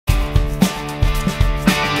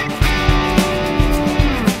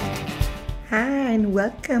and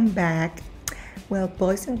welcome back. Well,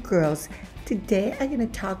 boys and girls, today I'm going to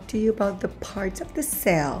talk to you about the parts of the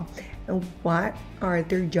cell and what are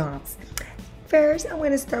their jobs. First, I'm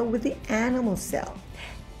going to start with the animal cell,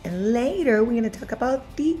 and later we're going to talk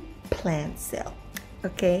about the plant cell.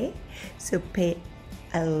 Okay? So pay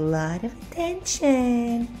a lot of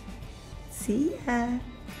attention. See ya.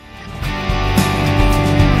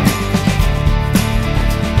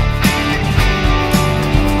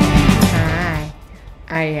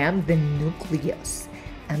 I am the nucleus.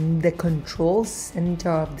 I'm the control center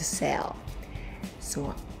of the cell.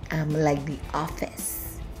 So I'm like the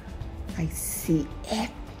office. I see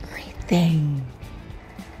everything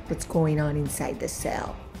that's going on inside the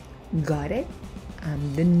cell. Got it?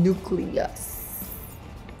 I'm the nucleus.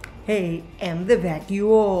 Hey, I'm the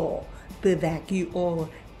vacuole. The vacuole.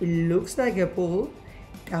 It looks like a bowl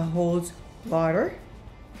that holds water,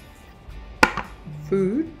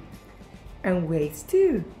 food, and waste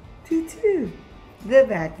too. The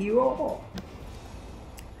vacuole.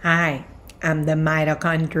 Hi, I'm the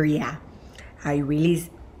mitochondria. I release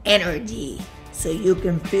energy so you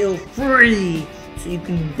can feel free, so you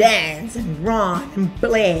can dance and run and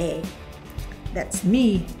play. That's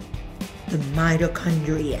me, the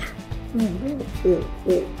mitochondria.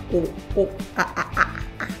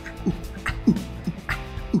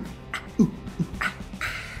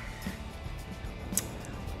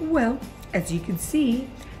 Well, as you can see,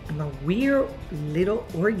 I'm a weird little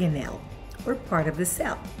organelle, or part of the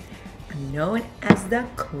cell. I'm known as the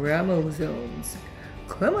chromosomes.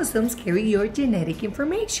 Chromosomes carry your genetic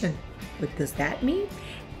information. What does that mean?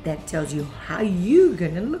 That tells you how you're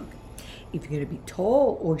gonna look. If you're gonna be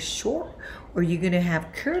tall or short, or you're gonna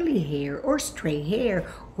have curly hair or straight hair,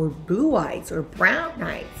 or blue eyes or brown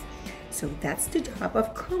eyes. So that's the job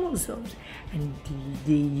of chromosomes. And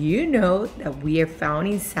do you know that we are found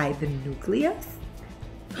inside the nucleus?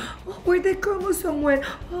 Oh, where the chromosome went?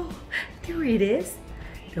 Oh, there it is.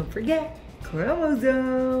 Don't forget,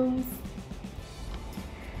 chromosomes.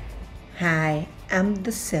 Hi, I'm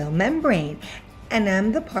the cell membrane, and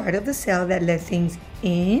I'm the part of the cell that lets things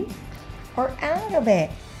in or out of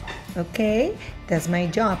it. Okay, that's my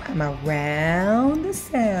job. I'm around the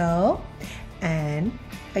cell, and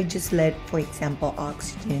I just let, for example,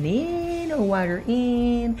 oxygen in or water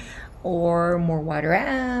in, or more water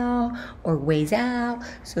out or waste out.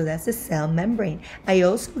 So that's the cell membrane. I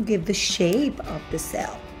also give the shape of the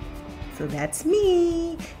cell. So that's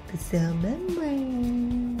me, the cell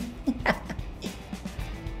membrane.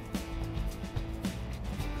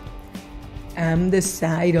 I'm the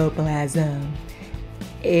cytoplasm.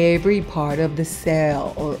 Every part of the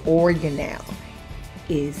cell or organelle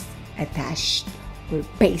is attached or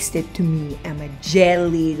pasted to me. I'm a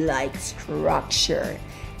jelly-like structure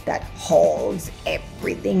that holds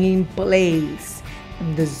everything in place.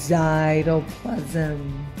 I'm the cytoplasm.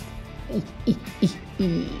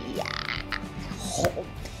 Hold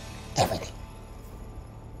everything.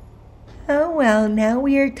 Oh well, now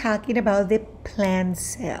we are talking about the plant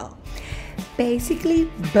cell. Basically,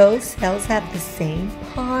 both cells have the same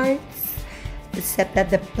parts, except that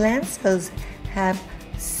the plant cells have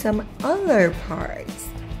some other parts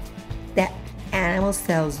that animal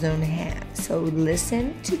cells don't have. So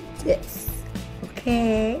listen to this,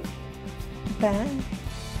 okay? Bye.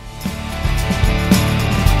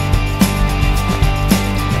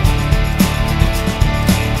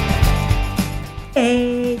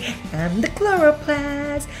 Hey, I'm the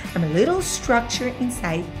chloroplast. I'm a little structure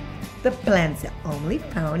inside the plant cell, only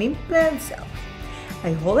found in plant cells.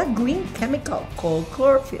 I hold a green chemical called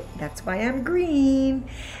chlorophyll. That's why I'm green.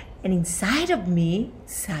 And inside of me,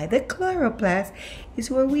 inside the chloroplast, is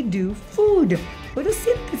where we do food,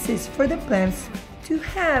 photosynthesis for the plants to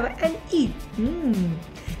have and eat.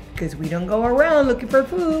 Because we don't go around looking for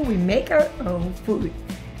food, we make our own food.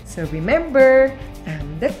 So remember,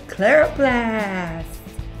 I'm the chloroplast.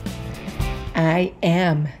 I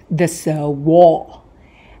am the cell wall.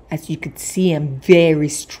 As you can see, I'm very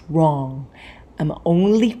strong. I'm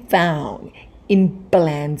only found in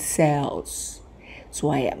plant cells. So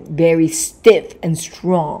I am very stiff and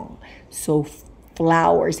strong. So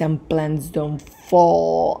flowers and plants don't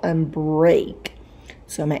fall and break.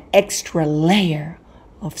 So I'm an extra layer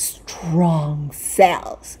of strong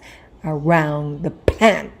cells around the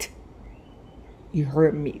plant. You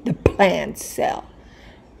heard me, the plant cell.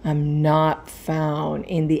 I'm not found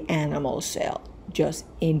in the animal cell, just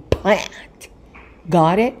in plant.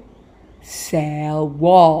 Got it? Cell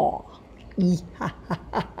wall.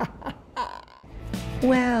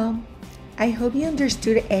 Well, I hope you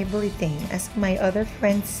understood everything. As my other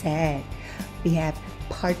friend said, we have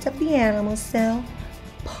parts of the animal cell,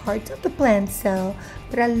 part of the plant cell,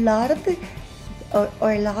 but a lot of the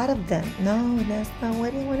or a lot of them. No, that's not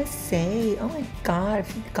what I want to say. Oh my God, I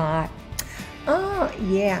forgot. Oh,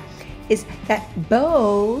 yeah. Is that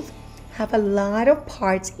both have a lot of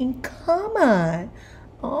parts in common.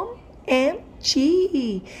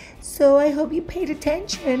 OMG. So I hope you paid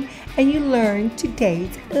attention and you learned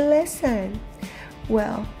today's lesson.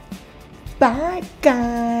 Well, bye,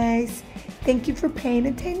 guys. Thank you for paying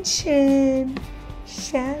attention.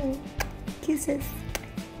 Ciao. Kisses.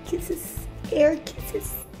 Kisses. Air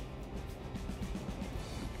kisses.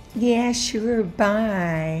 Yeah, sure.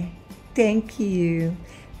 Bye. Thank you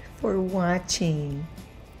for watching.